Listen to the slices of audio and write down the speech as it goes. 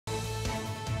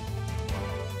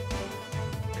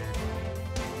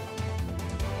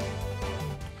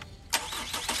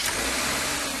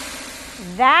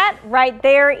That right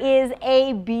there is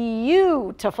a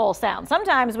beautiful sound.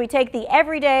 Sometimes we take the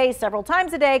everyday, several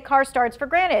times a day car starts for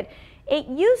granted. It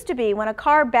used to be when a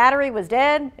car battery was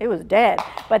dead, it was dead.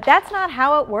 But that's not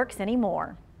how it works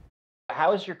anymore.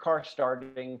 How is your car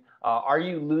starting? Are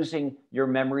you losing your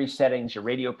memory settings, your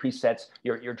radio presets,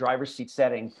 your driver's seat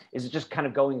setting? Is it just kind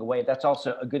of going away? That's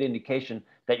also a good indication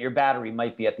that your battery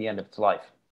might be at the end of its life.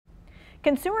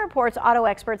 Consumer Reports auto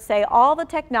experts say all the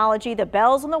technology, the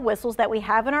bells and the whistles that we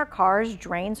have in our cars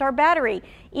drains our battery.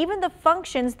 Even the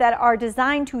functions that are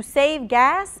designed to save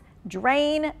gas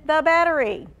drain the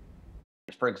battery.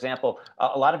 For example,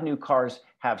 a lot of new cars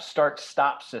have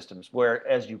start-stop systems where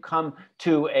as you come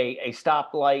to a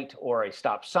stop light or a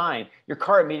stop sign, your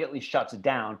car immediately shuts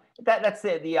down. That's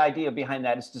the idea behind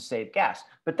that, is to save gas.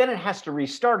 But then it has to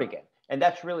restart again. And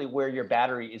that's really where your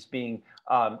battery is being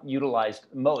utilized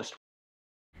most.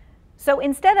 So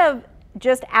instead of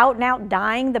just out and out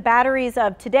dying, the batteries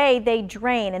of today, they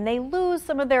drain and they lose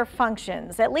some of their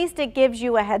functions. At least it gives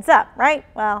you a heads up, right?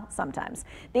 Well, sometimes.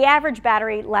 The average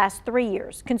battery lasts 3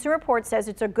 years. Consumer Reports says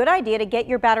it's a good idea to get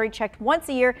your battery checked once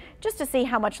a year just to see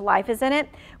how much life is in it.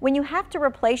 When you have to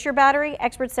replace your battery,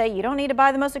 experts say you don't need to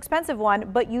buy the most expensive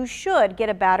one, but you should get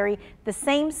a battery the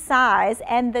same size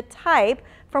and the type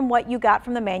from what you got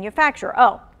from the manufacturer.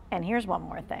 Oh, and here's one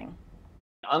more thing.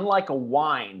 Unlike a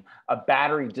wine, a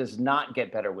battery does not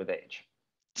get better with age.